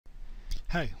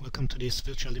Hi, welcome to this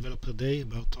Virtual Developer Day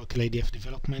about Oracle ADF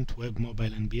Development Web,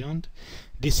 Mobile and Beyond.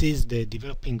 This is the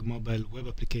Developing Mobile Web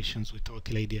Applications with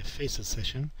Oracle ADF Faces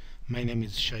session. My name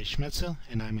is Shay Shmeltzer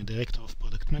and I'm a Director of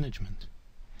Product Management.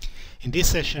 In this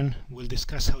session, we'll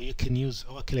discuss how you can use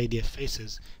Oracle ADF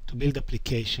Faces to build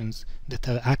applications that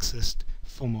are accessed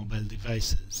for mobile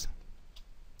devices.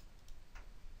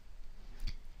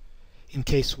 In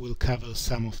case we'll cover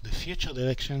some of the future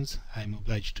directions, I'm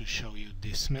obliged to show you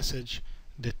this message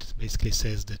that basically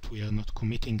says that we are not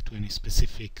committing to any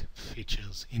specific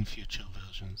features in future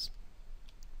versions.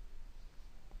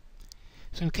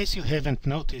 So in case you haven't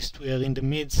noticed, we are in the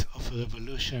midst of a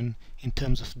revolution in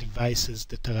terms of devices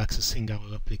that are accessing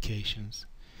our applications.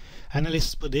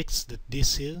 Analysts predict that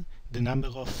this year the number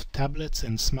of tablets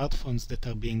and smartphones that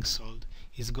are being sold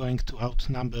is going to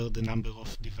outnumber the number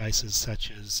of devices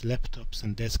such as laptops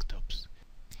and desktops.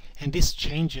 And this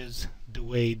changes the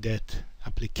way that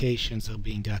applications are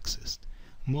being accessed.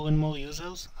 More and more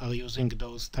users are using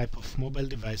those type of mobile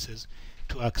devices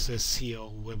to access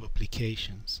your web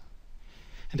applications.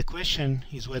 And the question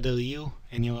is whether you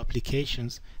and your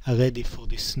applications are ready for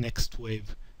this next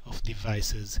wave of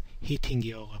devices hitting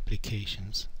your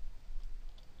applications.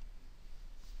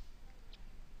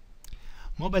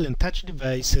 Mobile and touch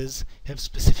devices have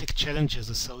specific challenges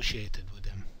associated with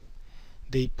them.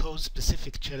 They pose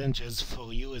specific challenges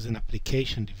for you as an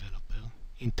application developer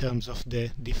in terms of the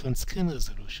different screen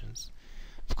resolutions.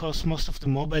 Of course, most of the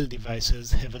mobile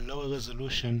devices have a lower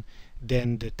resolution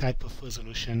than the type of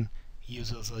resolution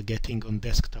users are getting on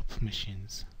desktop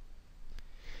machines.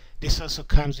 This also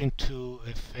comes into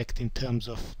effect in terms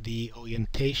of the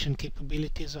orientation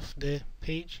capabilities of the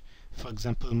page. For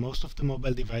example, most of the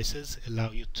mobile devices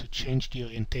allow you to change the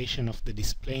orientation of the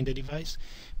display in the device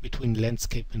between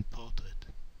landscape and portrait.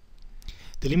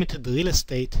 The limited real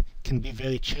estate can be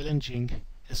very challenging,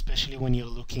 especially when you're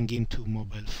looking into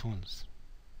mobile phones.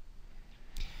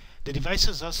 The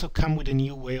devices also come with a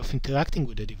new way of interacting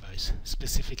with the device,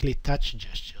 specifically touch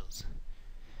gestures.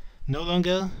 No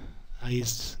longer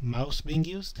is mouse being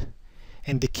used,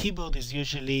 and the keyboard is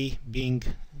usually being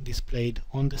displayed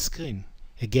on the screen,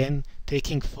 again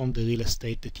taking from the real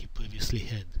estate that you previously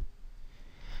had.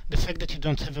 The fact that you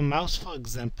don't have a mouse, for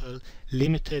example,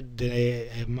 limited the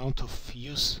amount of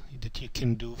use that you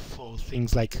can do for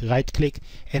things like right-click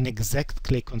and exact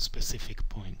click on specific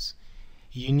points.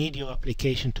 You need your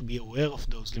application to be aware of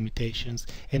those limitations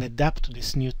and adapt to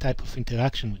this new type of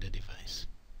interaction with the device.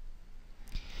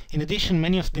 In addition,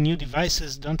 many of the new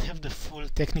devices don't have the full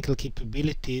technical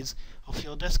capabilities of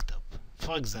your desktop.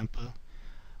 For example,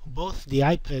 both the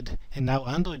iPad and now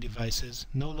Android devices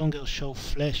no longer show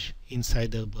Flash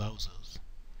inside their browsers.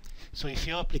 So if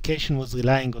your application was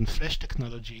relying on Flash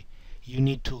technology, you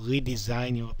need to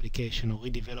redesign your application or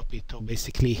redevelop it, or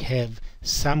basically have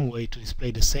some way to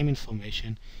display the same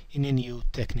information in a new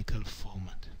technical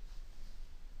format.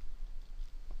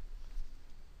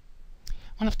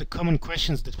 One of the common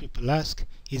questions that people ask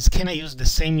is, can I use the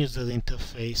same user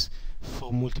interface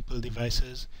for multiple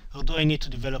devices, or do I need to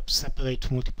develop separate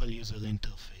multiple user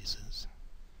interfaces?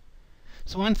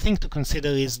 So one thing to consider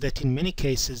is that in many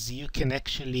cases you can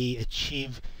actually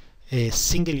achieve a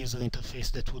single user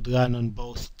interface that would run on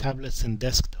both tablets and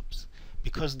desktops,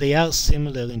 because they are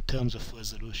similar in terms of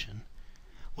resolution.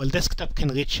 While desktop can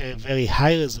reach a very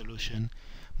high resolution,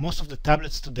 most of the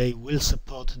tablets today will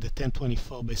support the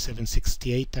 1024 by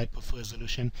 768 type of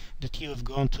resolution that you have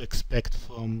grown to expect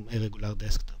from a regular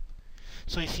desktop.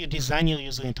 So if you design your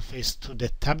user interface to the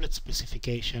tablet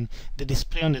specification, the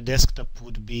display on the desktop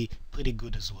would be pretty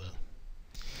good as well.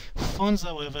 Phones,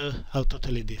 however, are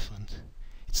totally different.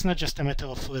 It's not just a matter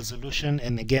of resolution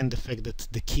and again the fact that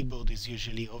the keyboard is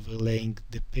usually overlaying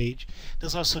the page.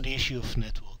 There's also the issue of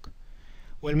network.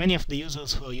 While many of the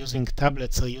users who are using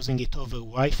tablets are using it over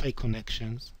Wi-Fi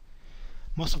connections,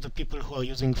 most of the people who are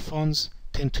using phones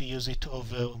tend to use it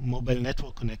over mobile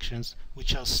network connections,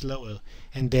 which are slower,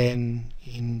 and then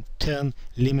in turn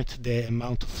limit the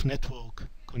amount of network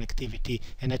connectivity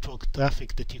and network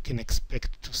traffic that you can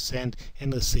expect to send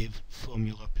and receive from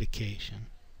your application.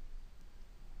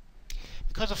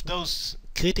 Because of those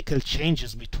critical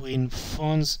changes between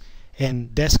phones and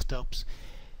desktops,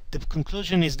 the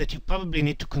conclusion is that you probably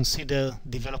need to consider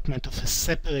development of a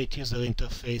separate user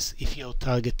interface if you're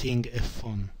targeting a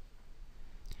phone.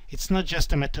 It's not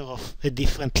just a matter of a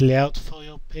different layout for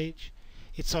your page,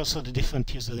 it's also the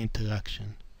different user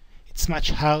interaction. It's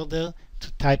much harder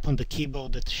to type on the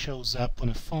keyboard that shows up on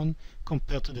a phone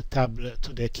compared to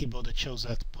the keyboard that shows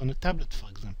up on a tablet, for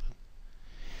example.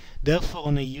 Therefore,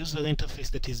 on a user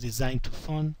interface that is designed to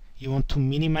phone, you want to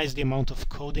minimize the amount of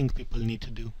coding people need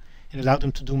to do and allow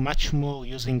them to do much more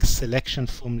using selection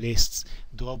from lists,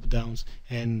 drop-downs,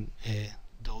 and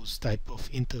those type of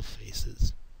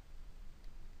interfaces.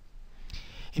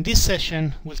 In this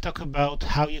session, we'll talk about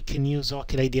how you can use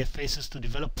Oracle ADF Faces to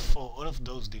develop for all of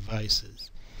those devices.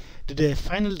 The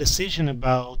final decision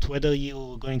about whether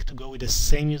you're going to go with the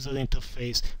same user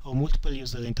interface or multiple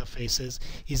user interfaces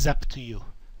is up to you.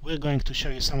 We're going to show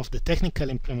you some of the technical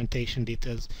implementation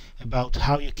details about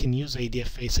how you can use ADF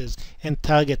Faces and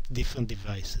target different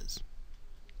devices.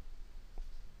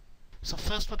 So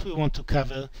first, what we want to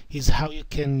cover is how you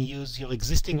can use your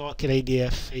existing Oracle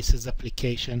ADF Faces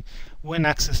application when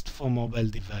accessed for mobile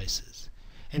devices.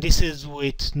 And this is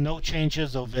with no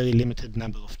changes or very limited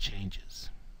number of changes.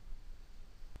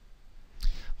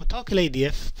 What Oracle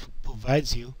ADF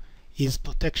provides you is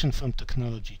protection from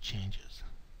technology changes.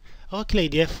 Oracle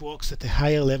ADF works at a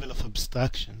higher level of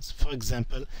abstractions. For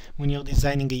example, when you're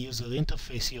designing a user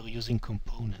interface, you're using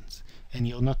components, and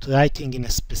you're not writing in a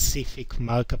specific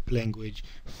markup language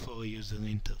for a user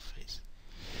interface.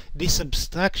 These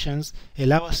abstractions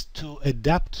allow us to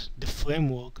adapt the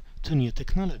framework to new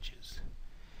technologies.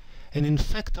 And in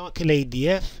fact, Oracle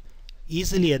ADF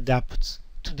easily adapts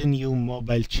to the new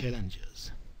mobile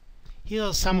challenges. Here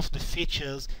are some of the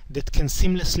features that can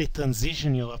seamlessly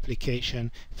transition your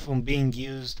application from being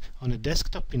used on a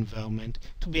desktop environment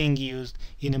to being used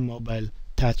in a mobile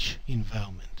touch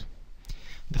environment.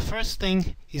 The first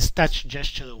thing is touch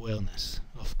gesture awareness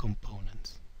of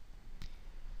components.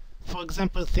 For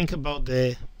example, think about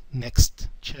the next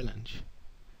challenge.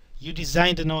 You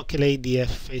designed an Oracle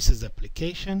ADF Faces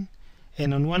application,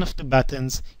 and on one of the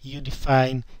buttons you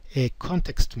define a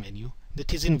context menu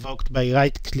that is invoked by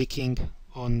right-clicking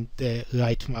on the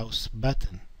right mouse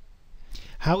button.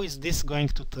 How is this going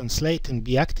to translate and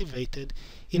be activated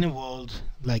in a world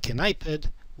like an iPad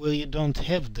where you don't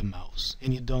have the mouse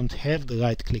and you don't have the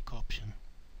right-click option?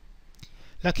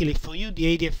 Luckily for you,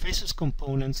 the ADF Faces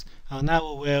components are now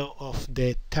aware of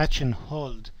the touch and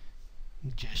hold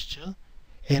gesture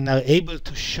and are able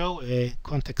to show a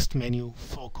context menu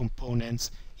for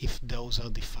components if those are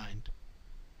defined.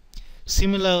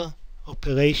 Similar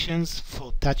operations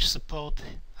for touch support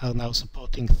are now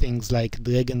supporting things like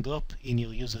drag and drop in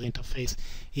your user interface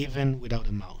even without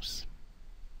a mouse.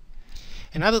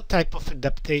 Another type of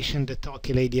adaptation that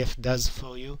Oracle ADF does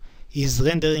for you is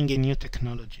rendering in new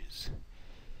technologies.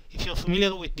 If you're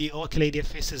familiar with the Oracle ADF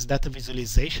Faces data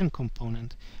visualization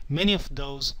component, many of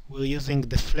those were using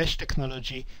the Flash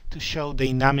technology to show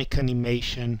dynamic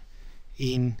animation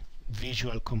in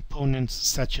visual components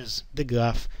such as the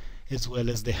graph as well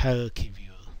as the hierarchy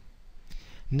viewer.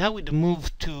 Now with the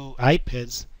move to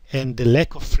iPads and the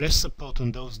lack of Flash support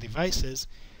on those devices,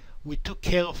 we took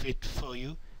care of it for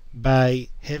you by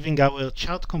having our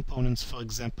chart components, for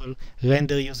example,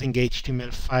 render using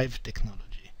HTML5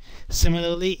 technology.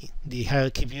 Similarly, the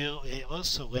hierarchy viewer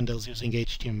also renders using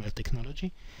HTML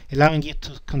technology, allowing you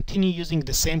to continue using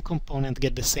the same component,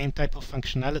 get the same type of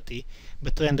functionality,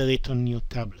 but render it on new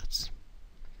tablets.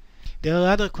 There are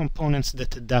other components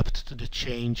that adapt to the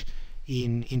change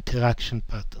in interaction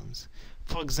patterns.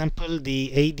 For example,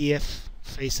 the ADF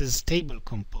Faces table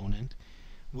component,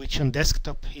 which on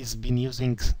desktop has been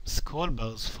using scroll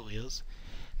bars for years,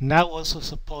 now also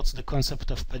supports the concept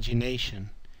of pagination.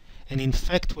 And in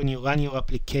fact, when you run your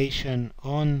application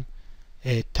on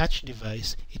a touch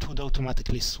device, it would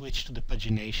automatically switch to the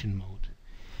pagination mode.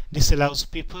 This allows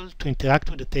people to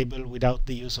interact with the table without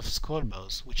the use of scroll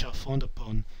bars, which are frowned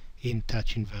upon in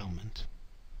touch environment.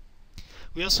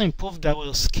 We also improved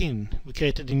our skin. We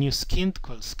created a new skin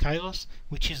called Skyros,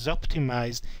 which is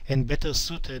optimized and better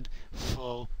suited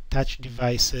for touch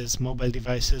devices, mobile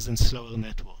devices, and slower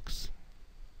networks.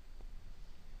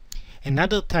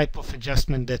 Another type of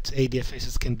adjustment that ADF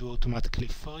Faces can do automatically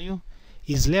for you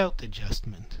is layout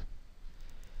adjustment.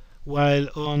 While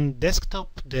on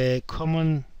desktop the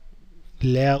common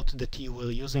layout that you were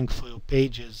using for your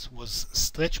pages was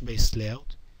stretch-based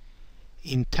layout,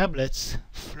 in tablets,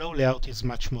 flow layout is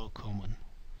much more common.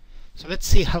 So let's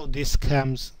see how this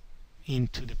comes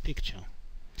into the picture.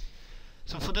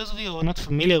 So for those of you who are not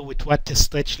familiar with what a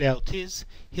stretch layout is,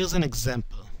 here's an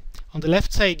example. On the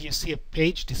left side you see a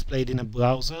page displayed in a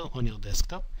browser on your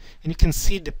desktop, and you can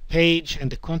see the page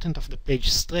and the content of the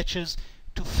page stretches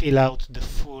to fill out the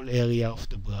full area of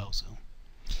the browser.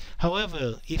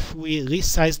 However, if we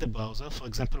resize the browser, for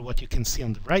example what you can see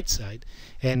on the right side,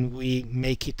 and we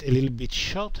make it a little bit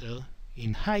shorter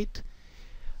in height,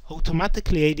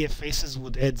 automatically ADF Faces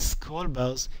would add scroll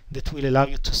bars that will allow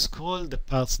you to scroll the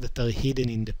parts that are hidden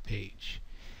in the page.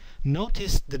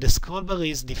 notice that the scroll bar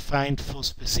is defined for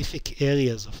specific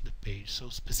areas of the page, so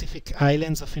specific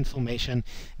islands of information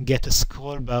get a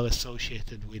scroll bar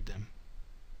associated with them.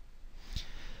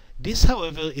 This,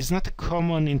 however, is not a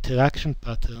common interaction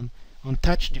pattern on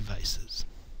touch devices.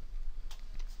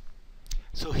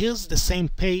 So here's the same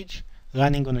page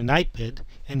running on an iPad,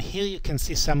 and here you can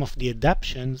see some of the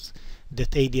adaptations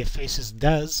that ADF Faces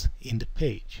does in the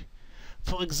page.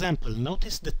 For example,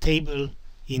 notice the table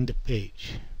in the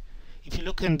page. If you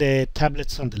look in the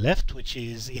tablets on the left, which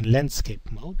is in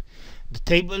landscape mode, the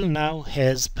table now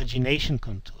has pagination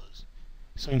controls.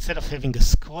 So instead of having a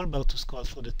scroll bar to scroll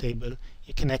through the table,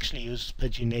 you can actually use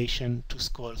pagination to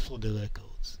scroll through the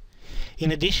records.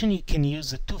 In addition, you can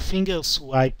use a two-finger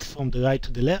swipe from the right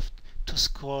to the left to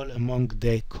scroll among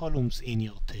the columns in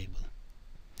your table.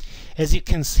 As you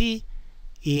can see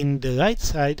in the right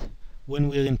side, when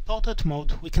we're in portrait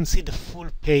mode, we can see the full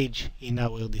page in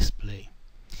our display.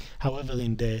 However,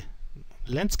 in the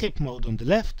landscape mode on the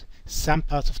left, some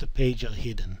parts of the page are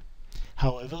hidden.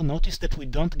 However, notice that we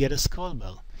don't get a scroll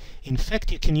bar. In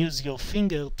fact, you can use your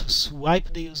finger to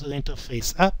swipe the user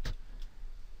interface up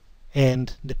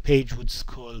and the page would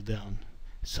scroll down.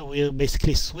 So we're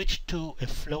basically switched to a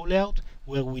flow layout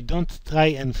where we don't try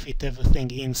and fit everything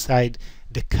inside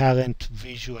the current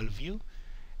visual view,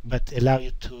 but allow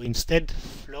you to instead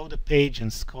flow the page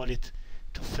and scroll it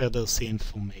to further see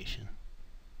information.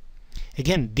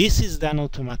 Again, this is done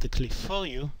automatically for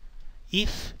you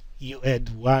if you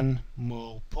add one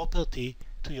more property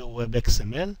to your web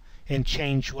XML and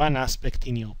change one aspect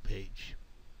in your page.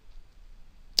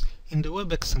 In the web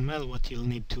XML, what you'll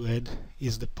need to add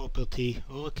is the property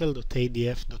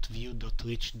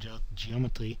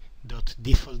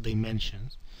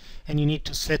oracle.adf.view.reachGeometry.defaultDimensions, and you need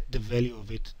to set the value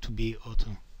of it to be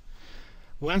auto.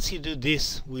 Once you do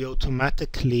this, we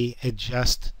automatically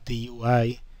adjust the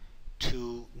UI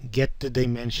to get the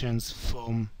dimensions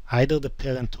from either the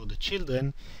parent or the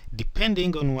children,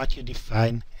 depending on what you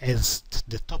define as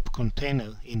the top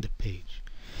container in the page.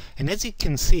 And as you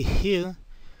can see here,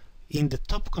 in the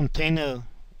top container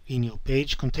in your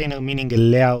page, container meaning a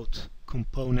layout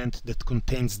component that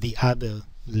contains the other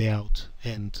layout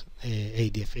and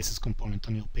ADF Faces component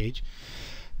on your page,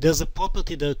 there's a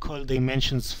property there called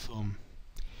dimensions from.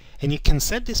 And you can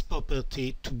set this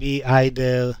property to be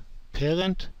either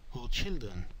parent or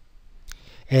children.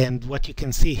 And what you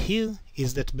can see here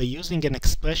is that by using an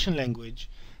expression language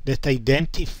that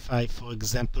identify, for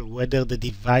example, whether the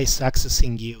device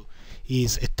accessing you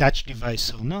is a touch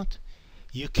device or not,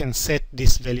 you can set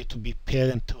this value to be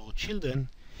parent or children,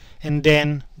 and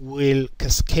then we'll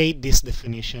cascade this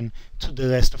definition to the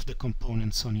rest of the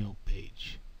components on your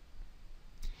page.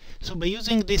 So by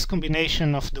using this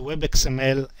combination of the web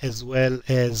XML as well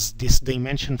as this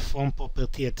dimension from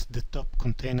property at the top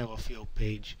container of your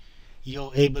page,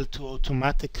 you're able to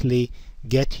automatically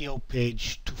get your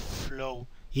page to flow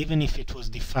even if it was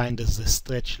defined as a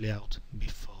stretch layout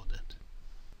before that.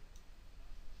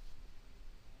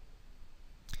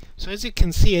 So as you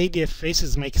can see, ADF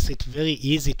Faces makes it very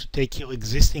easy to take your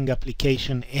existing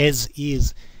application as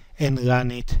is and run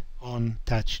it on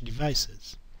touch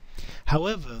devices.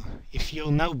 However, if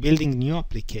you're now building new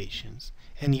applications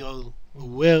and you're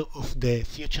aware of the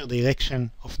future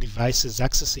direction of devices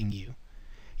accessing you,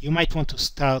 you might want to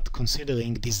start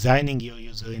considering designing your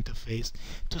user interface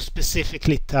to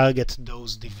specifically target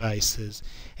those devices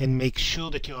and make sure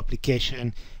that your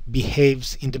application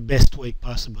behaves in the best way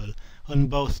possible on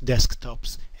both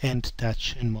desktops and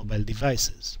touch and mobile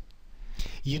devices.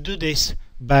 You do this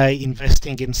by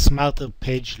investing in smarter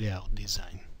page layout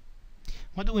design.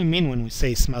 What do we mean when we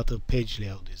say smarter page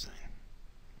layout design?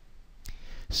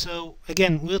 So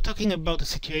again, we're talking about a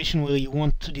situation where you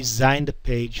want to design the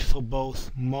page for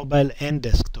both mobile and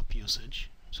desktop usage.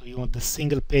 So you want the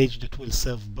single page that will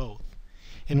serve both.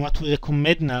 And what we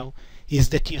recommend now is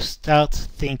that you start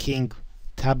thinking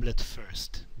tablet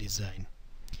first design.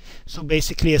 So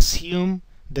basically assume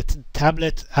that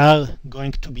tablets are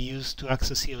going to be used to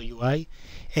access your UI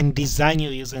and design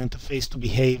your user interface to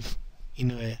behave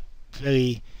in a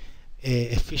very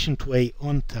efficient way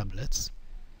on tablets.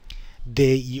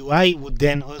 The UI would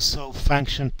then also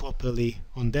function properly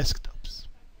on desktops.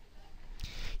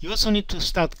 You also need to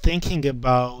start thinking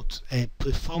about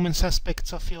performance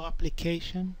aspects of your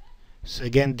application. So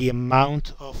again, the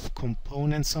amount of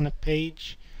components on a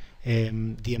page,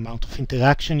 the amount of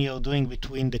interaction you're doing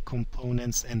between the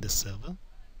components and the server.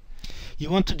 You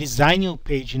want to design your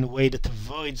page in a way that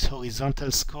avoids horizontal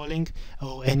scrolling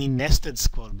or any nested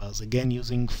scroll bars, again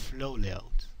using flow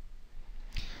layout.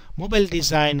 Mobile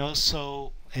design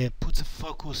also puts a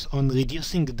focus on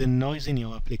reducing the noise in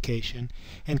your application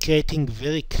and creating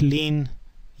very clean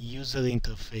user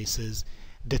interfaces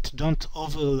that don't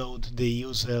overload the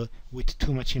user with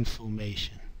too much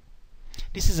information.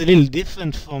 This is a little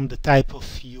different from the type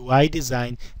of UI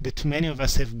design that many of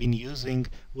us have been using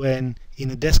when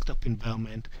in a desktop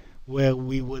environment, where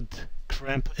we would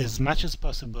cramp as much as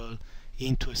possible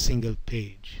into a single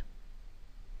page.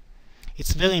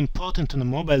 It's very important on a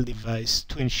mobile device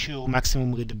to ensure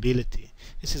maximum readability.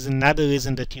 This is another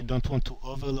reason that you don't want to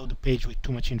overload the page with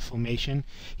too much information.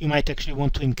 You might actually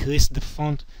want to increase the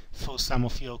font for some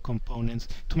of your components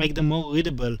to make them more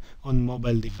readable on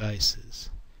mobile devices.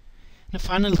 The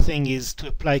final thing is to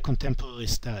apply contemporary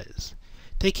styles.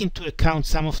 Take into account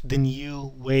some of the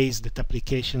new ways that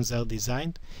applications are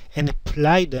designed and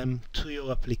apply them to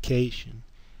your application.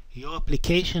 Your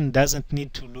application doesn't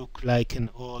need to look like an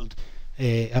old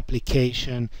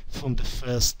application from the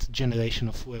first generation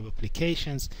of web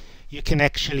applications. You can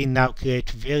actually now create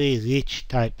very rich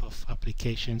type of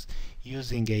applications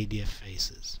using ADF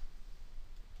Faces.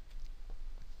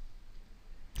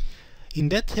 In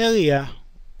that area,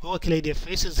 Oracle ADF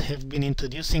Faces have been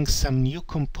introducing some new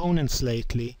components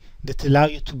lately that allow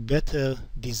you to better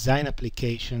design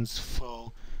applications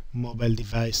for mobile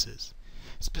devices.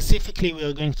 Specifically, we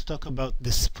are going to talk about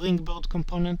the Springboard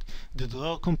component, the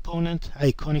Drawer component,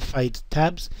 iconified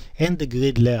tabs, and the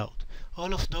grid layout.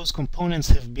 All of those components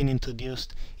have been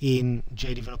introduced in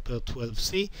JDeveloper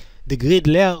 12c. The grid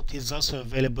layout is also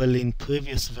available in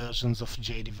previous versions of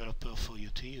JDeveloper for you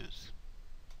to use.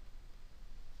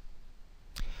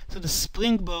 So the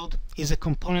Springboard is a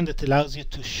component that allows you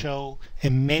to show a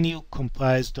menu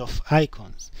comprised of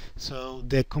icons. So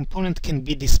the component can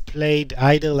be displayed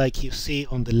either like you see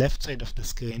on the left side of the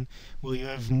screen, where you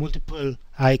have multiple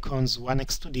icons one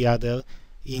next to the other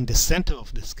in the center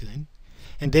of the screen.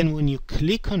 And then when you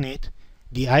click on it,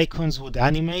 the icons would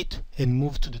animate and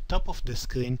move to the top of the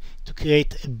screen to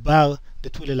create a bar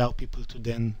that will allow people to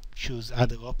then choose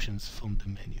other options from the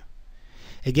menu.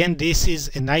 Again, this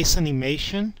is a nice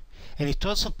animation, and it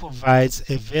also provides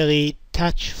a very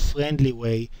touch-friendly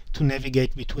way to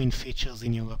navigate between features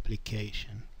in your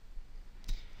application.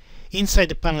 Inside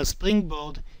the panel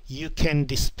Springboard, you can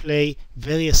display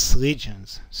various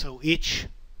regions. So each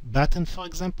button, for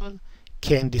example,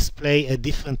 can display a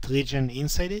different region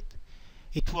inside it.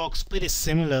 It works pretty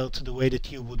similar to the way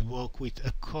that you would work with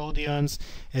accordions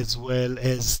as well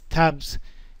as tabs,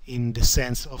 in the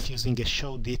sense of using a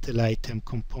show detail item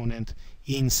component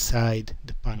inside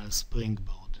the panel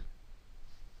Springboard.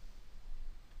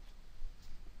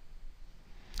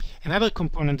 Another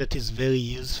component that is very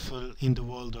useful in the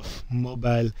world of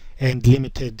mobile and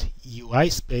limited UI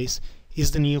space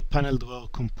is the new Panel Drawer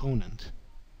component.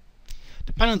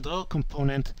 The Panel Drawer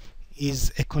component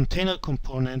is a container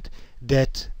component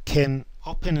that can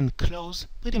open and close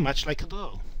pretty much like a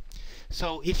drawer.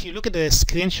 So if you look at the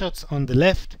screenshots on the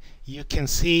left, you can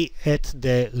see at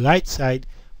the right side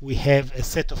we have a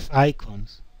set of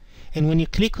icons. And when you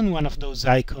click on one of those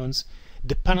icons,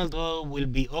 the panel drawer will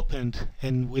be opened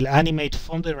and will animate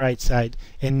from the right side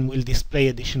and will display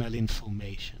additional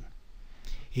information.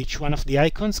 Each one of the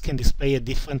icons can display a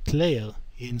different layer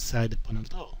inside the panel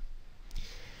drawer.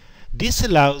 This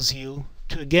allows you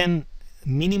to again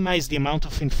minimize the amount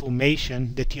of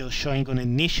information that you're showing on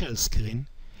initial screen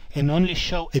and only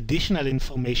show additional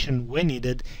information when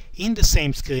needed in the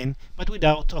same screen, but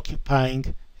without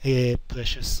occupying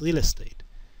precious real estate.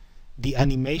 The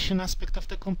animation aspect of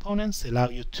the components allow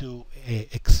you to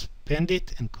expand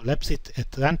it and collapse it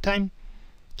at runtime,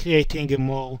 creating a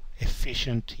more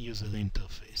efficient user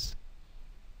interface.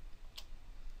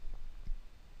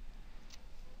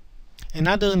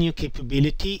 Another new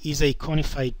capability is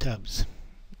iconified tabs.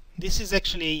 This is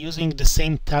actually using the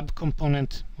same tab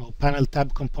component or panel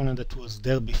tab component that was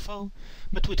there before,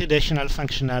 but with additional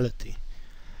functionality.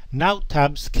 Now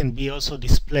tabs can be also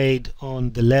displayed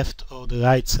on the left or the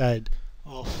right side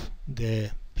of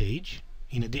the page,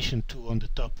 in addition to on the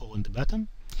top or on the bottom,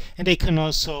 and they can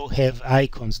also have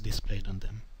icons displayed on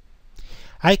them.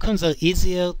 Icons are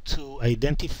easier to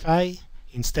identify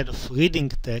instead of reading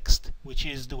text, which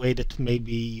is the way that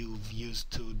maybe you've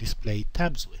used to display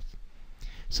tabs with.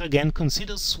 So again,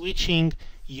 consider switching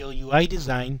your UI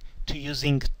design to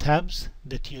using tabs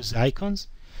that use icons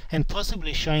and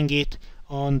possibly showing it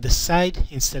on the side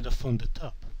instead of on the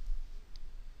top.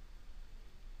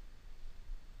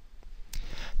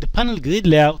 The panel grid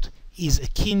layout is a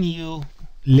key new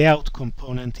layout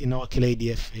component in Oracle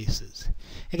ADF Faces.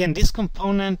 Again, this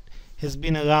component has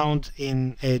been around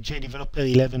in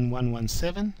JDeveloper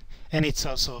 11.117, and it's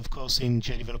also, of course, in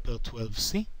JDeveloper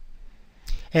 12c.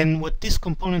 And what this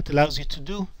component allows you to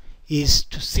do is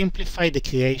to simplify the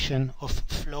creation of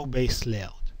flow-based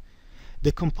layout.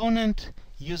 The component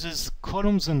uses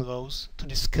columns and rows to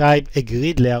describe a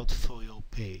grid layout for your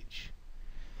page.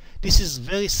 This is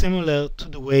very similar to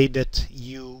the way that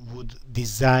you would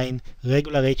design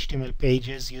regular HTML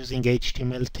pages using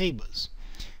HTML tables.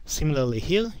 Similarly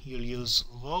here, you'll use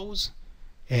rows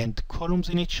and columns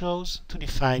in each rows to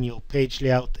define your page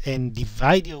layout and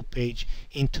divide your page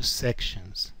into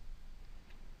sections.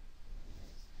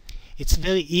 It's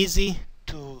very easy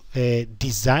to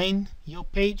design your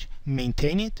page,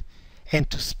 maintain it, and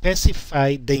to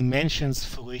specify dimensions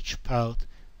for each part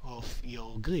of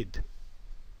your grid.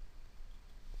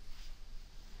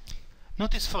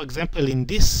 Notice, for example, in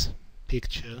this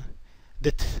picture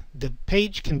that the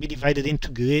page can be divided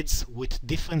into grids with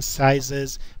different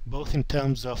sizes, both in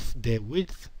terms of the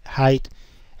width, height,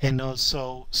 and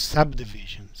also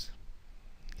subdivisions.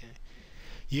 Okay.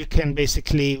 You can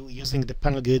basically, using the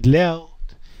panel grid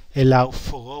layout, allow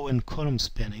for row and column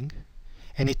spanning,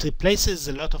 and it replaces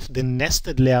a lot of the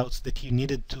nested layouts that you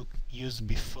needed to use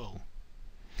before.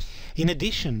 In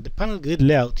addition, the panel grid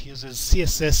layout uses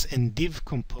CSS and div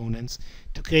components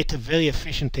to create a very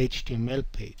efficient HTML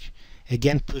page,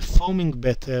 again performing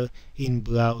better in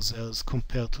browsers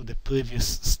compared to the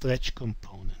previous stretch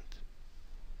component.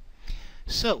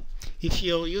 So, if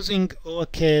you're using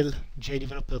Oracle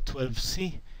JDeveloper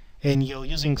 12c and you're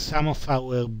using some of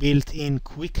our built-in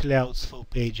quick layouts for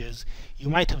pages, you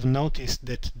might have noticed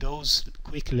that those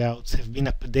quick layouts have been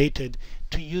updated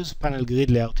to use panel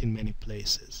grid layout in many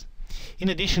places. In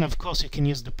addition, of course, you can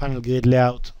use the panel grid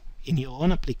layout in your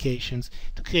own applications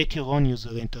to create your own user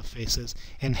interfaces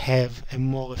and have a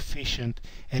more efficient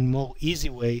and more easy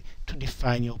way to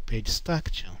define your page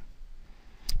structure.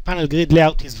 Panel grid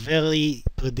layout is very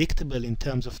predictable in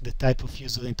terms of the type of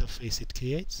user interface it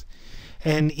creates,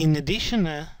 and in addition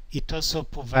it also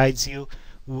provides you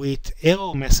with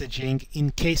error messaging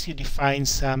in case you define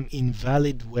some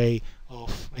invalid way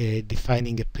of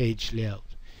defining a page layout.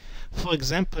 For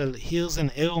example, here's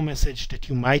an error message that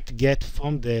you might get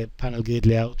from the panel grid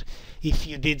layout if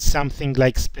you did something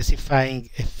like specifying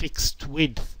a fixed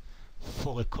width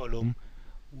for a column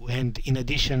and in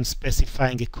addition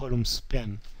specifying a column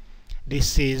span.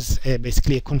 This is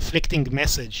basically a conflicting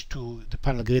message to the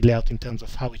panel grid layout in terms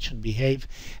of how it should behave,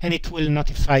 and it will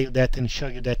notify you that and show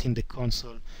you that in the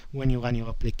console when you run your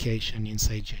application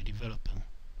inside JDeveloper.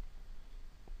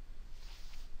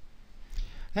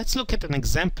 Let's look at an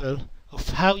example of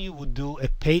how you would do a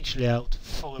page layout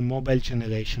for a mobile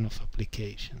generation of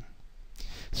application.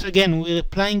 So again, we're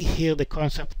applying here the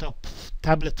concept of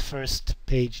tablet-first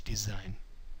page design.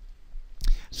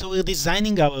 So we're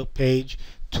designing our page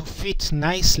to fit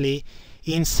nicely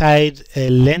inside a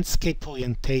landscape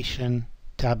orientation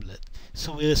tablet.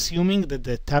 So we're assuming that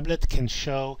the tablet can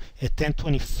show a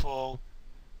 1024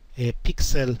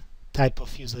 pixel type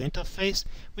of user interface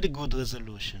with a good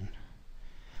resolution.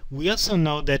 We also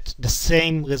know that the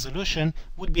same resolution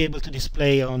would be able to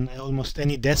display on almost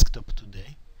any desktop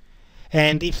today.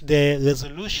 And if the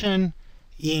resolution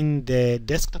in the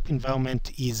desktop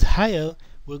environment is higher,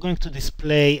 we're going to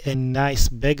display a nice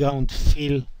background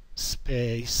fill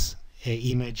space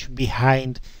image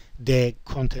behind the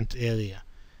content area.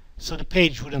 So the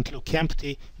page wouldn't look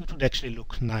empty, it would actually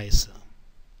look nicer.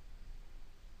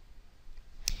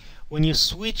 When you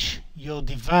switch your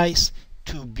device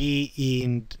to be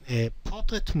in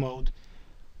portrait mode,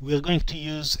 we're going to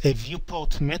use a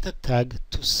viewport meta tag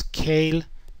to scale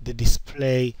the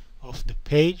display of the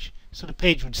page. So the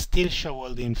page would still show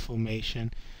all the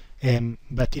information,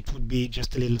 but it would be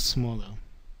just a little smaller.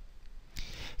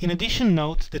 In addition,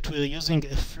 note that we're using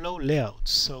a flow layout,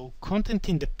 so content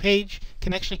in the page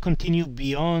can actually continue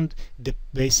beyond the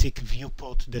basic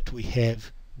viewport that we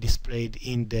have displayed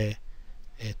in the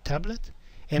tablet.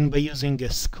 And by using a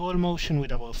scroll motion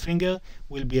with our finger,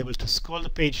 we'll be able to scroll the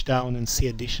page down and see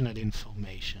additional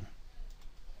information.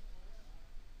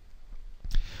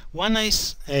 One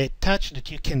nice touch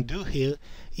that you can do here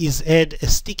is add a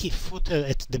sticky footer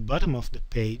at the bottom of the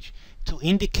page to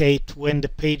indicate when the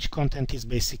page content is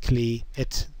basically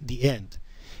at the end.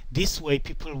 This way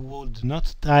people would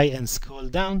not try and scroll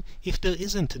down if there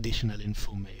isn't additional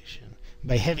information.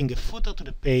 By having a footer to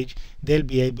the page, they'll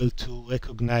be able to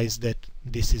recognize that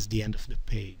this is the end of the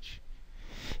page.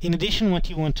 In addition, what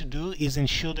you want to do is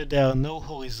ensure that there are no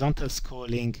horizontal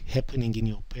scrolling happening in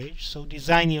your page. So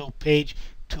design your page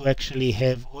to actually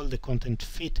have all the content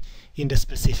fit in the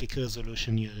specific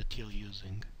resolution that you're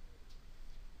using.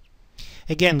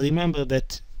 Again, remember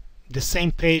that the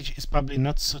same page is probably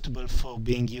not suitable for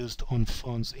being used on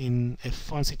phones. In a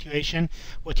phone situation,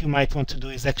 what you might want to do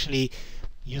is actually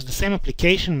use the same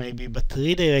application maybe, but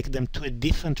redirect them to a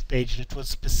different page that was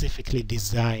specifically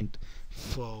designed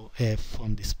for a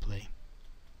phone display.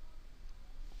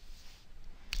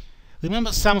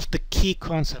 Remember some of the key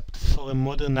concepts for a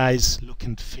modernized look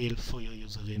and feel for your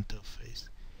user interface.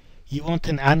 You want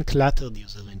an uncluttered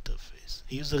user interface,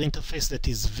 a user interface that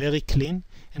is very clean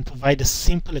and provide a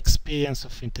simple experience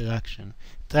of interaction.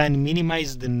 Try and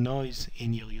minimize the noise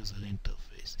in your user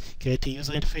interface. Create a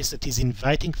user interface that is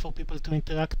inviting for people to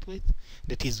interact with,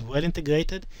 that is well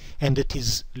integrated, and that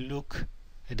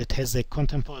has a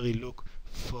contemporary look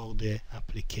for the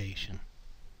application.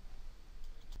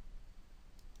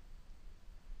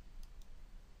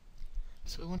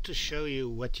 So I want to show you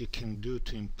what you can do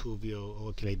to improve your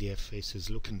Oracle ADF Faces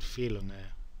look and feel on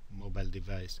a mobile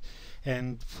device.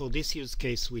 And for this use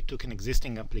case, we took an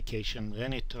existing application,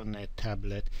 ran it on a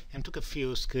tablet, and took a few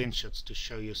screenshots to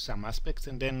show you some aspects,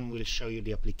 and then we'll show you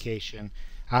the application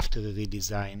after the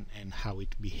redesign and how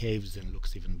it behaves and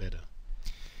looks even better.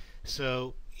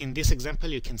 So in this example,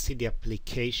 you can see the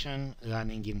application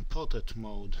running in portrait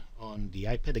mode on the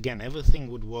iPad. Again, everything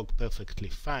would work perfectly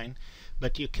fine,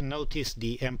 but you can notice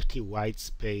the empty white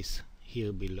space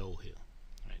here below here.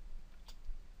 Right.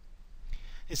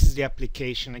 This is the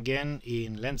application again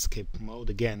in landscape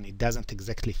mode. Again, it doesn't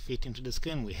exactly fit into the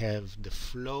screen. We have the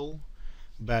flow,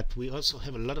 but we also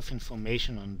have a lot of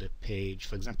information on the page.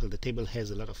 For example, the table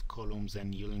has a lot of columns,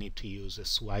 and you'll need to use a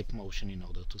swipe motion in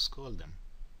order to scroll them.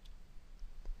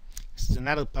 This is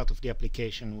another part of the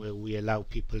application where we allow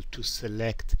people to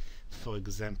select, for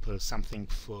example, something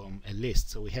from a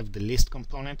list. So we have the list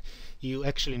component. You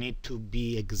actually need to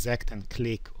be exact and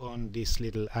click on this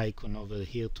little icon over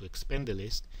here to expand the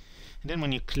list. And then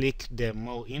when you click the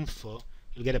more info,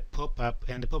 you'll get a pop-up,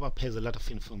 and the pop-up has a lot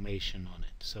of information on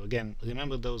it. So again,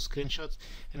 remember those screenshots,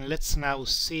 and let's now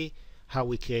see how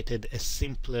we created a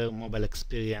simpler mobile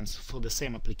experience for the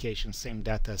same application, same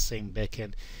data, same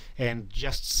backend, and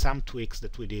just some tweaks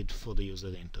that we did for the user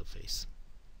interface.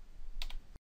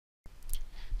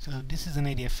 So this is an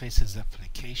ADF Faces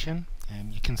application.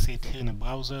 You can see it here in a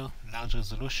browser, large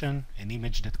resolution, an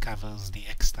image that covers the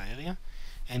extra area.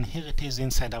 And here it is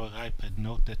inside our iPad.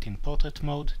 Note that in portrait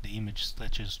mode, the image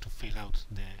stretches to fill out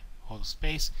the whole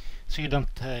space, so you don't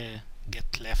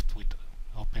get left with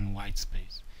open white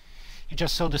space. You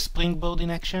just saw the springboard in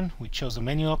action, which shows a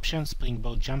menu option.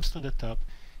 Springboard jumps to the top,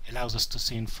 allows us to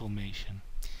see information.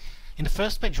 In the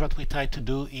first page, what we try to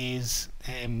do is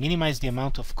minimize the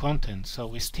amount of content, so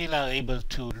we still are able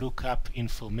to look up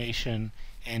information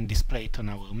and display it on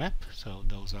our map. So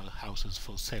those are houses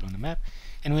for sale on the map.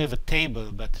 And we have a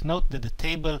table, but note that the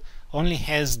table only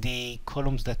has the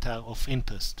columns that are of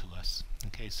interest to us.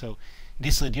 Okay, so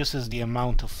this reduces the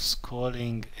amount of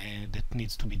scrolling that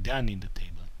needs to be done in the table.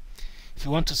 If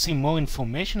you want to see more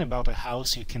information about a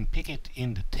house, you can pick it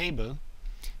in the table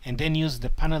and then use the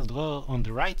panel drawer on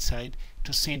the right side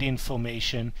to see the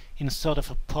information in sort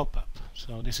of a pop-up.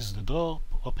 So this is the drawer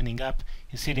opening up.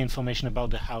 You see the information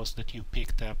about the house that you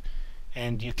picked up,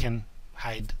 and you can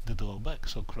hide the drawer back,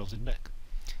 so close it back.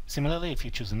 Similarly, if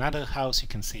you choose another house, you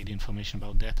can see the information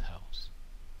about that house.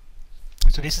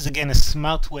 So this is again a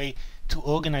smart way to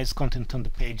organize content on the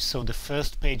page, so the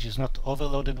first page is not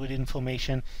overloaded with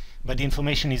information, but the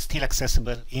information is still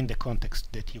accessible in the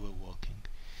context that you were working.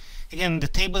 Again, the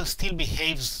table still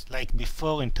behaves like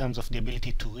before in terms of the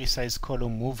ability to resize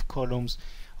column, move columns.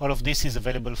 All of this is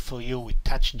available for you with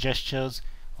touch gestures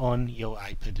on your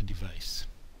iPad device.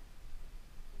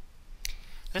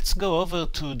 Let's go over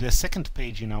to the second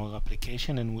page in our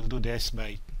application, and we'll do this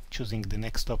by choosing the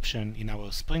next option in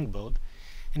our springboard.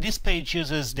 And this page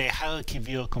uses the hierarchy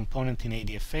viewer component in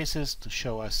ADF Faces to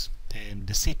show us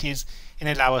the cities and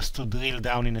allow us to drill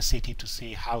down in a city to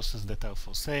see houses that are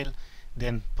for sale,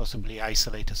 then possibly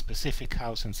isolate a specific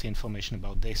house and see information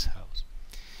about this house.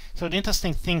 So the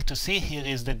interesting thing to see here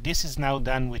is that this is now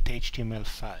done with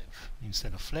HTML5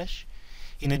 instead of Flash.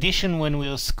 In addition, when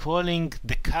we're scrolling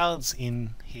the cards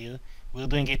in here, we're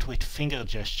doing it with finger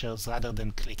gestures rather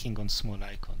than clicking on small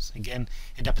icons. Again,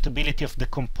 adaptability of the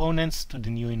components to the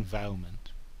new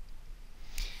environment.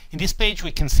 In this page,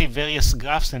 we can see various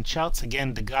graphs and charts.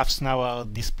 Again, the graphs now are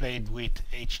displayed with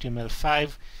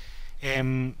HTML5.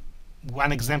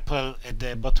 One example at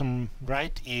the bottom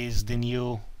right is the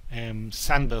new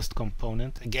sunburst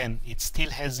component. Again, it still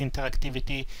has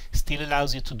interactivity, still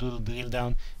allows you to do drill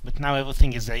down, but now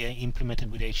everything is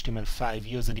implemented with HTML5.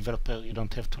 You as a developer, you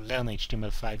don't have to learn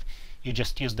HTML5. You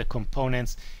just use the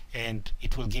components and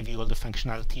it will give you all the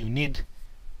functionality you need,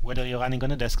 whether you're running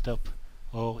on a desktop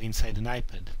or inside an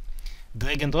iPad.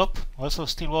 Drag and drop also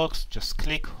still works, just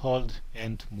click, hold,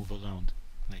 and move around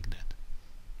like that.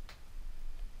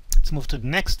 Let's move to the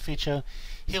next feature.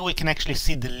 Here we can actually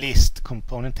see the list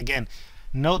component. Again,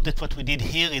 note that what we did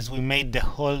here is we made the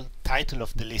whole title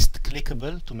of the list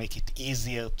clickable to make it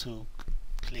easier to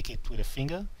click it with a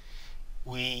finger.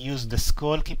 We use the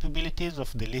scroll capabilities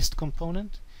of the list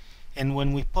component, and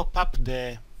when we pop up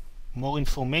the more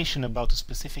information about a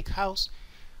specific house,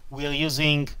 we are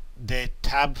using the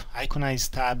tab,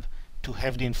 iconized tab, to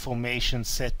have the information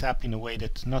set up in a way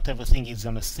that not everything is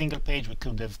on a single page. We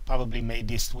could have probably made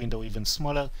this window even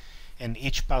smaller, and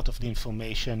each part of the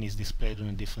information is displayed on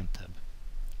a different tab.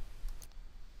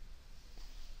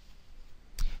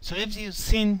 So as you've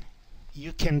seen,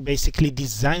 you can basically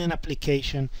design an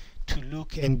application to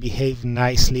look and behave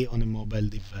nicely on a mobile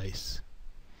device.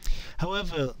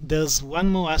 However, there's one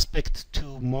more aspect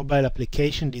to mobile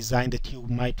application design that you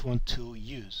might want to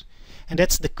use, and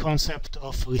that's the concept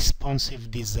of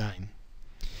responsive design.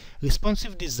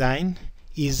 Responsive design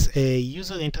is a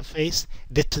user interface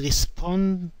that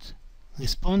responds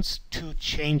to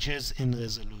changes in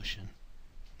resolution.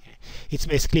 It's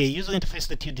basically a user interface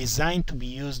that you design to be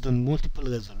used on multiple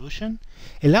resolution,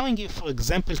 allowing you, for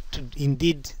example, to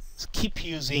indeed keep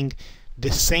using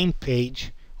the same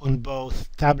page on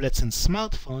both tablets and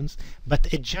smartphones,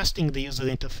 but adjusting the user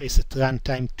interface at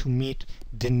runtime to meet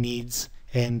the needs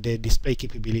and the display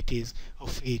capabilities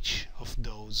of each of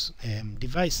those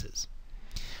devices.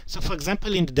 So for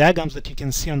example, in the diagrams that you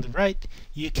can see on the right,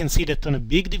 you can see that on a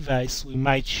big device we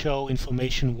might show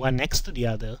information one next to the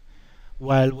other,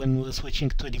 while when we're switching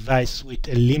to a device with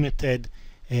a limited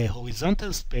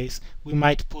horizontal space, we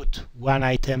might put one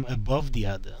item above the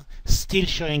other, still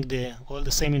showing all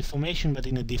the same information but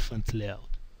in a different layout.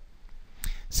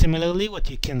 Similarly, what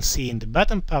you can see in the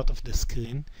bottom part of the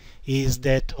screen is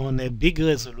that on a big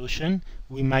resolution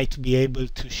we might be able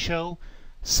to show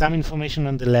some information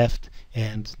on the left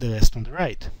and the rest on the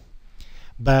right.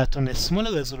 But on a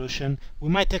smaller resolution we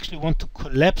might actually want to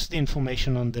collapse the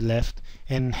information on the left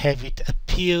and have it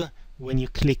appear when you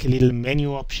click a little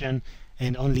menu option,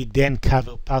 and only then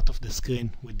cover part of the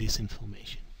screen with this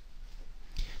information.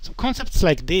 So concepts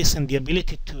like this and the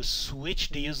ability to switch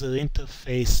the user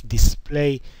interface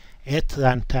display at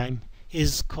runtime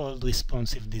is called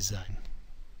responsive design.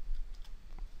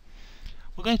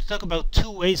 We're going to talk about two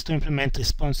ways to implement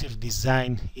responsive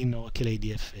design in Oracle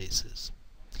ADF Faces.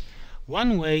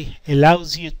 One way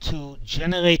allows you to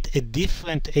generate a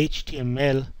different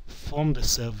HTML from the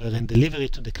server and deliver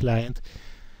it to the client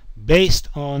based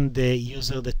on the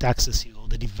user that accesses you or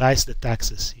the device that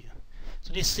accesses you.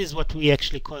 So this is what we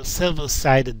actually call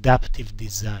server-side adaptive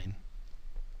design.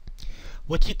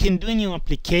 What you can do in your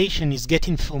application is get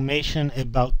information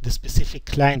about the specific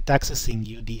client accessing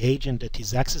you, the agent that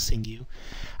is accessing you,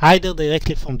 either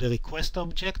directly from the request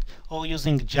object or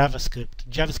using JavaScript.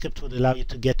 JavaScript would allow you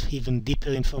to get even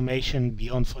deeper information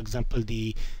beyond, for example,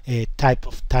 the type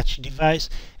of touch device.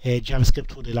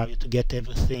 JavaScript would allow you to get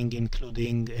everything,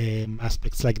 including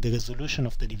aspects like the resolution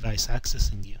of the device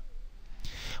accessing you.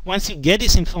 Once you get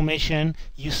this information,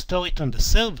 you store it on the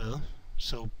server,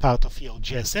 so part of your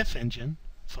JSF engine,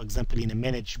 for example in a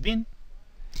managed bin,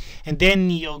 and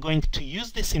then you're going to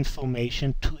use this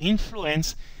information to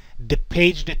influence the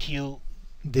page that you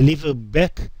deliver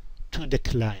back to the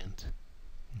client.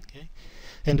 Okay?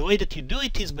 And the way that you do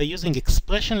it is by using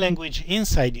expression language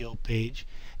inside your page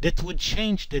that would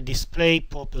change the display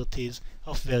properties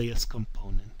of various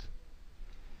components.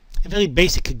 A very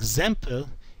basic example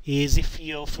is if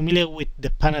you're familiar with the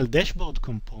panel dashboard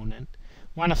component.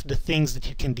 One of the things that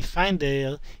you can define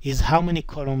there is how many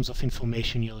columns of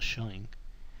information you're showing.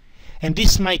 And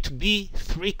this might be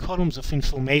 3 columns of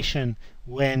information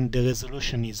when the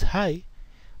resolution is high,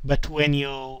 but when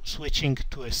you're switching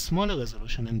to a smaller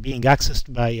resolution and being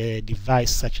accessed by a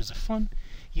device such as a phone,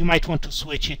 you might want to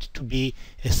switch it to be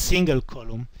a single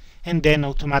column, and then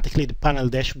automatically the panel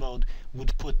dashboard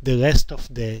would put the rest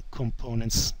of the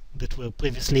components that were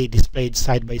previously displayed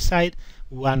side by side,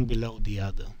 one below the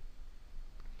other.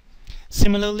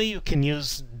 Similarly, you can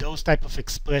use those type of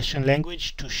expression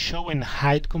language to show and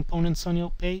hide components on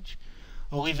your page,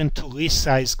 or even to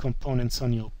resize components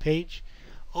on your page,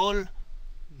 all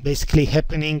basically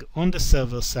happening on the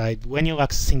server side. When you're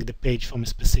accessing the page from a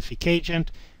specific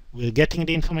agent, we're getting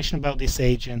the information about this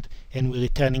agent and we're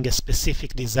returning a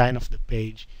specific design of the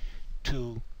page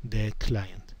to the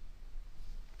client.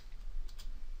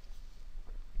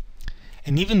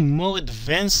 An even more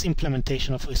advanced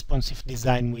implementation of responsive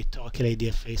design with Oracle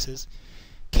ADF Faces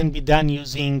can be done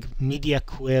using media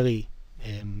query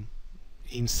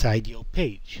inside your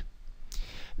page.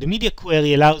 The media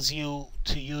query allows you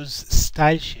to use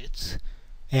style sheets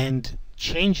and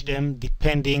change them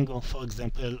depending on, for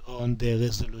example, on the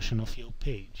resolution of your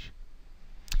page.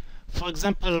 For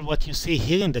example, what you see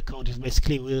here in the code is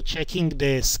basically we're checking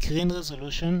the screen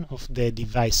resolution of the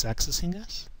device accessing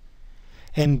us,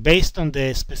 and based on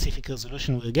the specific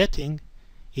resolution we're getting,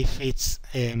 if it's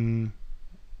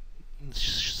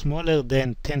smaller than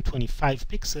 1025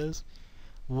 pixels,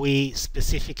 we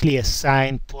specifically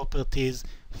assign properties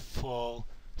for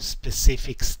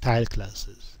specific style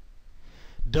classes.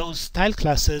 Those style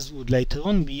classes would later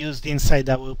on be used inside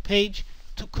our page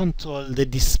to control the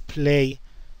display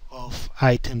of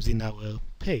items in our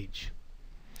page.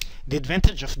 The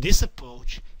advantage of this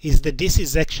approach is that this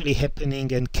is actually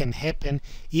happening and can happen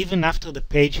even after the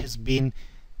page has been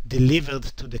delivered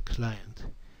to the client.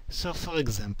 So for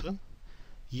example,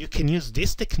 you can use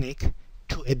this technique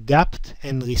to adapt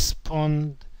and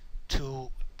respond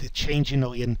to the change in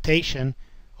orientation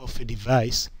of a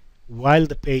device while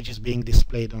the page is being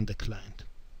displayed on the client.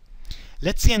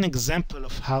 Let's see an example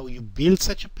of how you build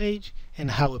such a page and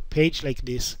how a page like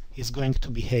this is going to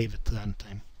behave at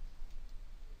runtime.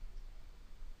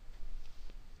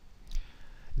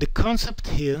 The concept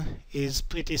here is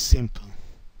pretty simple.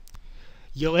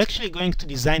 You're actually going to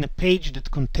design a page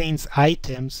that contains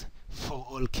items for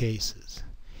all cases.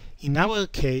 In our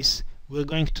case, we're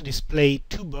going to display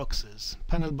two boxes,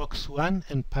 panel box 1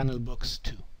 and panel box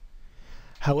 2.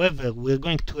 However, we're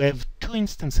going to have two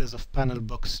instances of panel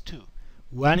box 2.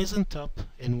 One is on top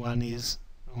and one is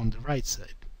on the right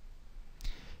side.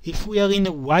 If we are in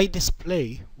a wide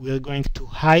display, we are going to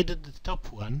hide the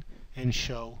top one and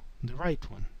show the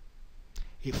right one.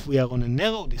 If we are on a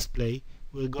narrow display,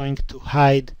 we're going to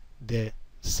hide the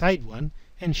side one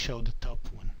and show the top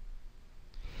one.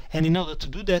 And in order to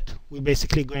do that, we're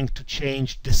basically going to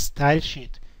change the style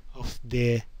sheet of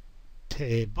the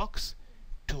box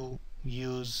to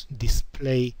use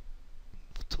display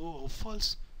true or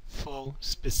false for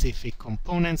specific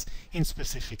components in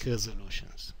specific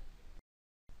resolutions.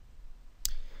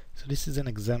 So this is an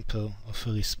example of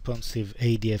a responsive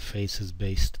ADF Faces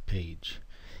based page.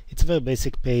 It's a very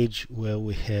basic page where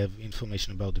we have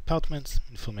information about departments,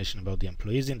 information about the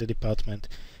employees in the department,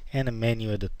 and a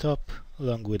menu at the top,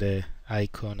 along with an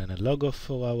icon and a logo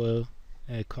for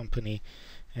our company,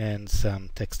 and some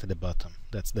text at the bottom.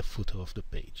 That's the footer of the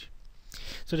page.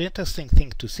 So the interesting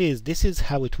thing to see is this is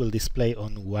how it will display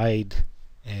on wide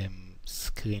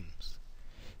screens.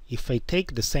 If I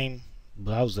take the same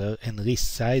browser and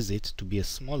resize it to be a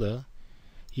smaller,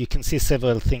 you can see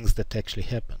several things that actually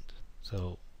happened.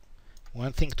 So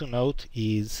one thing to note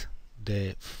is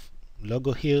the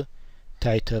logo here,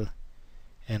 title,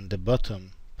 and the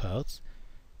bottom parts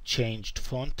changed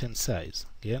font and size.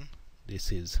 Again,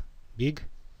 this is big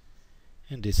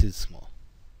and this is small.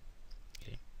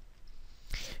 Okay.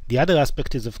 The other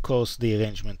aspect is of course the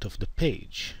arrangement of the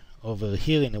page. Over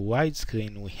here in a wide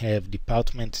screen we have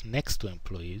department next to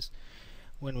employees.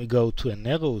 When we go to a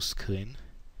narrow screen,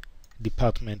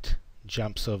 department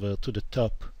jumps over to the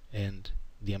top and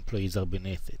the employees are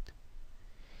beneath it.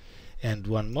 And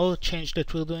one more change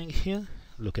that we're doing here,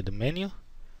 look at the menu.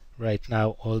 Right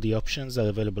now all the options are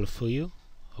available for you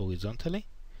horizontally,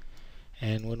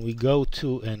 and when we go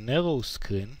to a narrow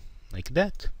screen like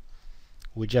that,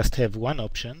 we just have one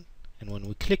option, and when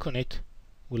we click on it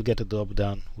we'll get a drop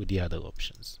down with the other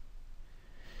options.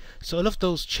 So all of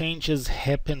those changes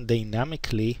happen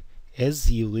dynamically as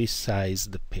you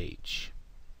resize the page.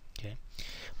 Okay.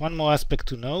 One more aspect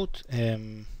to note,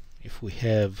 if we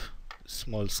have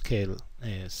small scale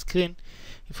screen,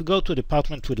 if we go to a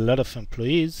department with a lot of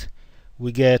employees,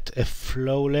 we get a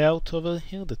flow layout over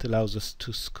here that allows us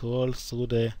to scroll through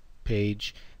the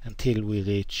page until we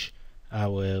reach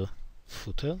our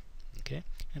footer. Okay,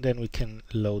 and then we can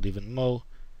load even more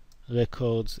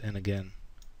records and again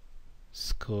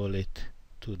scroll it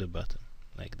to the bottom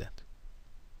like that.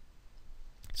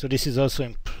 So this is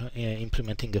also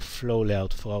implementing a flow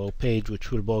layout for our page,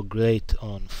 which will work great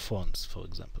on fonts, for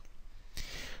example.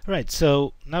 Alright,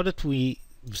 so now that we've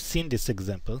seen this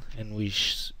example and we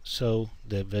saw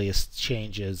the various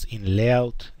changes in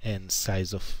layout and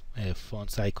size of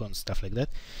fonts, icons, stuff like that,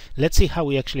 let's see how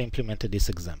we actually implemented this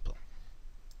example.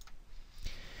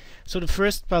 So the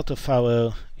first part of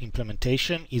our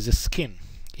implementation is a skin.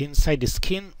 Inside the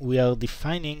skin we are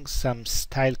defining some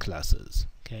style classes.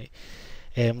 Okay,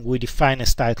 we define a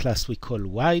style class we call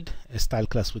wide, a style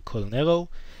class we call narrow,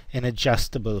 an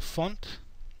adjustable font,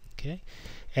 okay,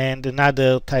 and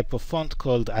another type of font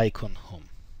called icon home.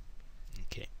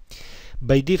 Okay,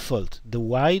 by default the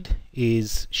wide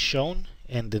is shown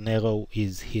and the narrow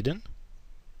is hidden.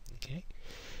 Okay,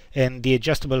 and the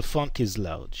adjustable font is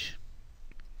large.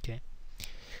 Okay.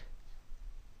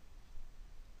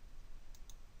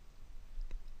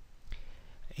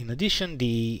 In addition,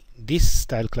 this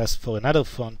style class for another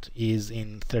font is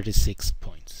in 36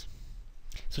 points.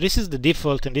 So this is the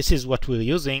default, and this is what we're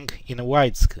using in a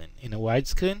widescreen. In a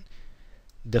widescreen,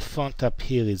 the font up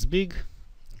here is big,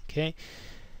 okay,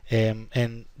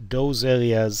 and those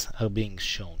areas are being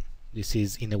shown. This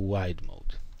is in a wide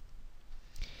mode.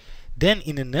 Then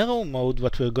in a narrow mode,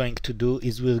 what we're going to do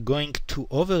is we're going to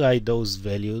override those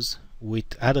values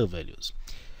with other values.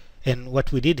 And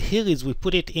what we did here is we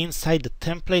put it inside the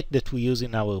template that we use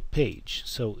in our page.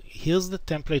 So here's the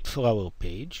template for our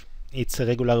page. It's a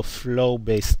regular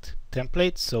flow-based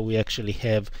template, so we actually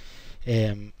have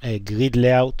a grid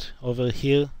layout over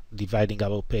here, dividing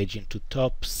our page into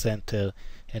top, center,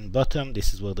 and bottom.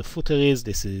 This is where the footer is,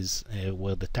 this is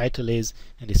where the title is,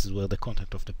 and this is where the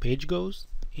content of the page goes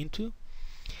into.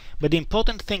 But the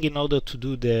important thing in order to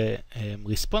do the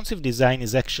responsive design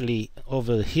is actually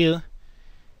over here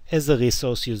as a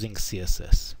resource using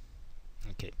CSS.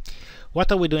 Okay. What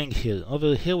are we doing here?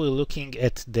 Over here we're looking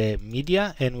at the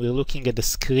media, and we're looking at the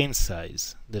screen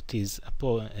size that is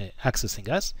accessing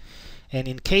us. And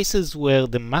in cases where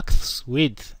the max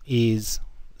width is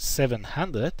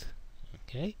 700,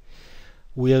 okay,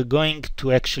 we are going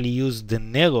to actually use the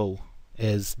narrow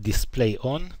as display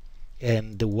on,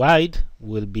 and the wide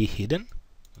will be hidden.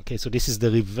 Okay, so this is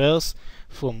the reverse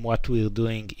from what we're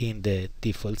doing in the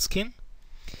default skin.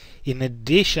 In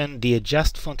addition, the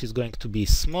adjust font is going to be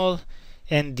small,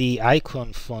 and the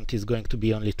icon font is going to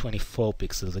be only 24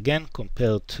 pixels again,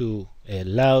 compared to a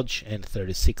large and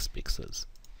 36 pixels.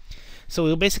 So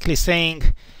we're basically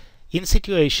saying in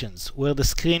situations where the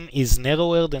screen is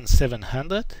narrower than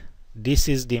 700, this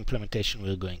is the implementation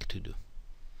we're going to do.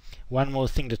 One more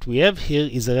thing that we have here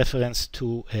is a reference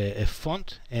to a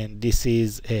font, and this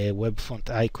is a web font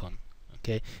icon.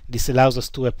 Okay, this allows us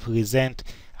to represent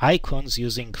icons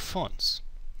using fonts.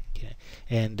 Okay,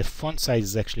 and the font size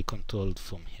is actually controlled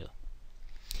from here.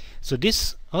 So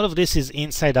all of this is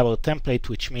inside our template,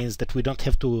 which means that we don't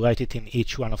have to write it in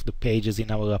each one of the pages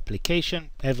in our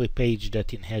application. Every page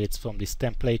that inherits from this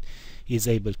template is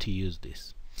able to use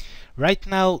this. Right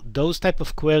now, those type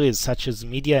of queries such as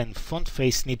media and font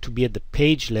face need to be at the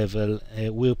page level.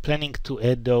 We're planning to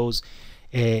add those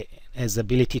as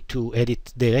ability to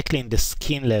edit directly in the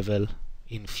skin level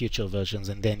in future versions,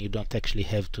 and then you don't actually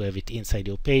have to have it inside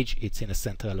your page. It's in a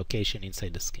central location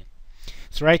inside the skin.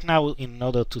 So right now, in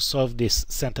order to solve this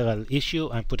central issue,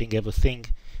 I'm putting everything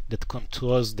that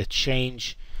controls the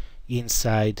change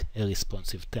inside a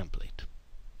responsive template.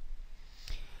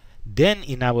 Then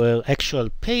in our actual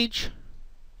page,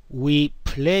 we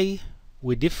play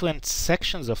with different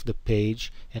sections of the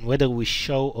page and whether we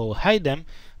show or hide them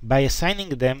by assigning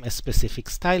them a specific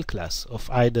style class of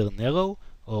either narrow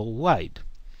or wide.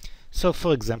 So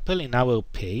for example, in our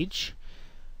page,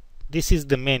 this is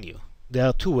the menu. There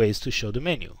are two ways to show the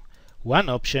menu. One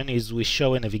option is we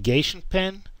show a navigation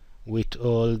pane with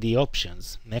all the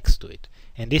options next to it.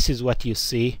 And this is what you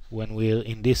see when we're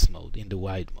in this mode, in the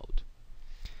wide mode.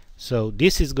 So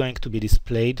this is going to be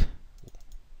displayed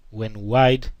when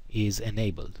wide is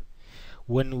enabled.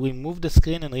 When we move the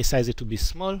screen and resize it to be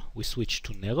small, we switch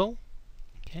to narrow.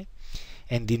 Okay?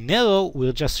 And in narrow,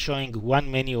 we're just showing one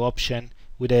menu option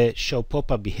with a show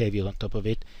pop-up behavior on top of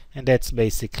it, and that's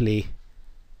basically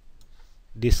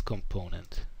this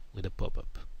component with a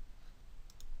pop-up.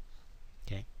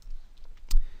 Okay?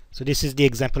 So this is the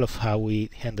example of how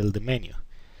we handle the menu.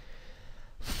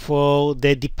 For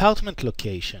the department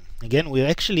location, again, we're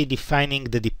actually defining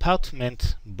the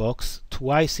department box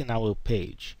twice in our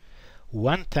page.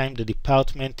 One time the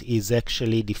department is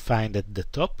actually defined at the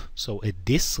top, so at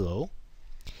this row,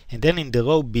 and then in the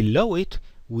row below it,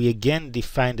 we again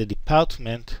define the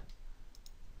department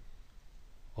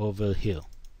over here.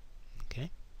 Okay?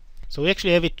 So we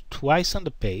actually have it twice on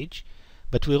the page,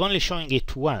 but we're only showing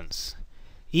it once.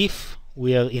 If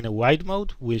we are in a wide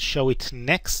mode, we'll show it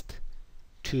next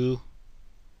to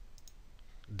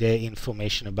the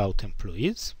information about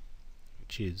employees,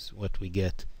 which is what we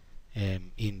get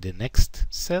in the next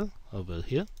cell over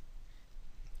here.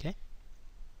 Okay.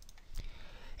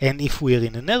 And if we're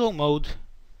in a narrow mode,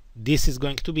 this is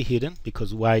going to be hidden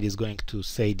because wide is going to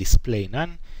say display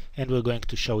none, and we're going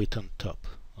to show it on top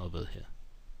over here.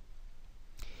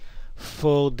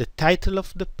 For the title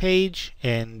of the page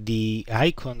and the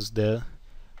icons there,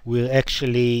 we're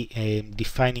actually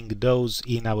defining those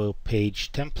in our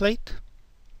page template.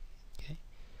 Okay.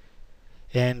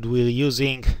 And we're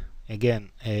using,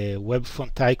 again, a web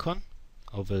font icon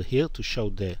over here to show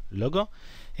the logo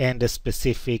and a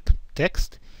specific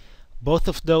text. Both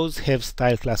of those have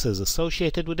style classes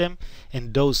associated with them,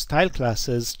 and those style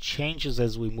classes changes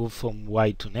as we move from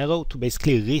wide to narrow to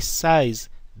basically resize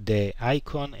the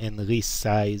icon and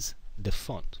resize the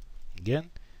font.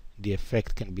 Again, the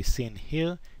effect can be seen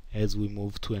here as we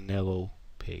move to a narrow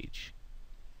page.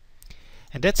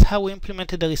 And that's how we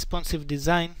implemented a responsive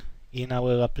design in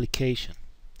our application.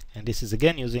 And this is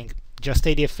again using just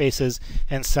ADF Faces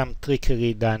and some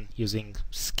trickery done using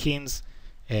skins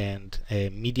and a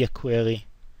media query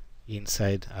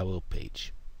inside our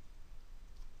page.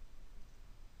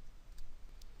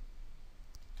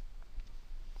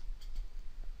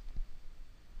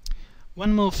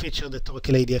 One more feature that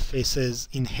Oracle ADF Faces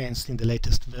enhanced in the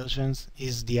latest versions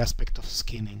is the aspect of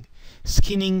skinning.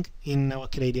 Skinning in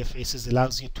Oracle ADF Faces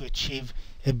allows you to achieve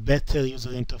a better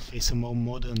user interface, a more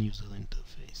modern user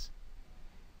interface.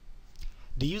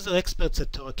 The user experts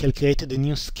at Oracle created a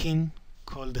new skin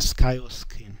called the Skyro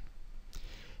skin.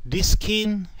 This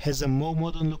skin has a more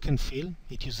modern look and feel.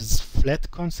 It uses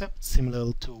flat concepts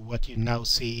similar to what you now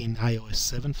see in iOS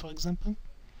 7, for example.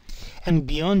 And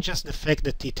beyond just the fact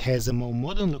that it has a more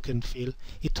modern look and feel,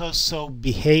 it also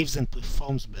behaves and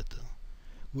performs better.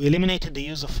 We eliminated the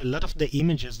use of a lot of the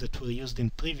images that were used in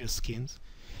previous skins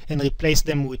and replaced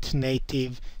them with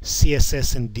native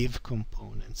CSS and div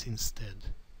components instead.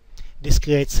 This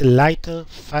creates a lighter,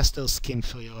 faster skin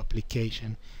for your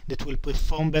application that will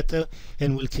perform better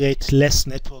and will create less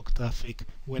network traffic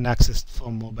when accessed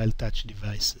from mobile touch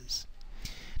devices.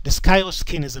 The Skyro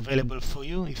skin is available for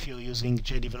you if you're using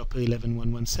JDeveloper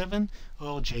 11.1.1.7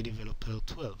 or JDeveloper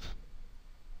 12.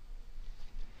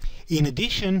 In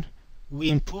addition,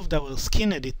 we improved our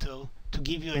skin editor to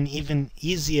give you an even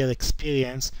easier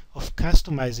experience of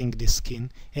customizing the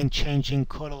skin and changing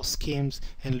color schemes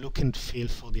and look and feel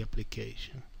for the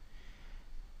application.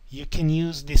 You can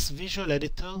use this visual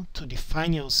editor to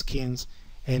define your skins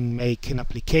and make an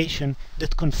application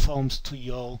that conforms to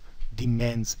your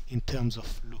demands in terms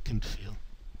of look and feel.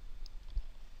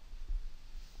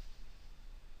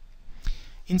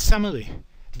 In summary,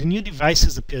 the new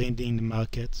devices appearing in the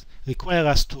market require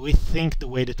us to rethink the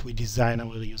way that we design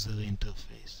our user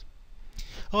interface.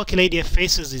 Oracle ADF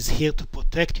Faces is here to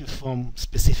protect you from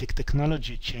specific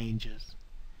technology changes,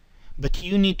 but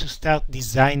you need to start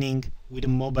designing with a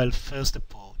mobile-first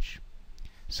approach.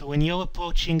 So when you're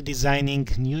approaching designing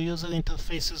new user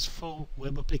interfaces for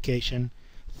web application,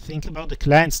 think about the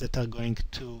clients that are going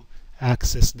to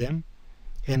access them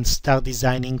and start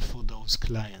designing for those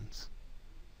clients.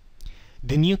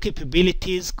 The new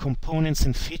capabilities, components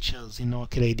and features in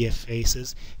Oracle ADF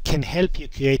Faces can help you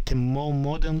create a more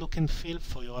modern look and feel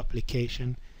for your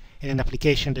application and an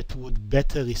application that would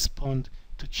better respond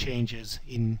to changes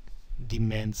in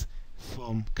demands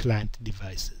from client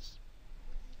devices.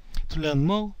 To learn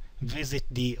more, visit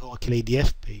the Oracle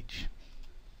ADF page.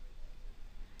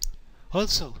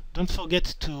 Also, don't forget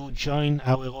to join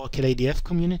our Oracle ADF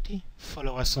community,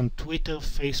 follow us on Twitter,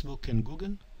 Facebook and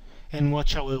Google, and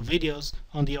watch our videos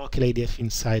on the Oracle ADF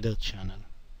Insider channel.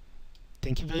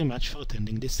 Thank you very much for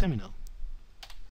attending this seminar.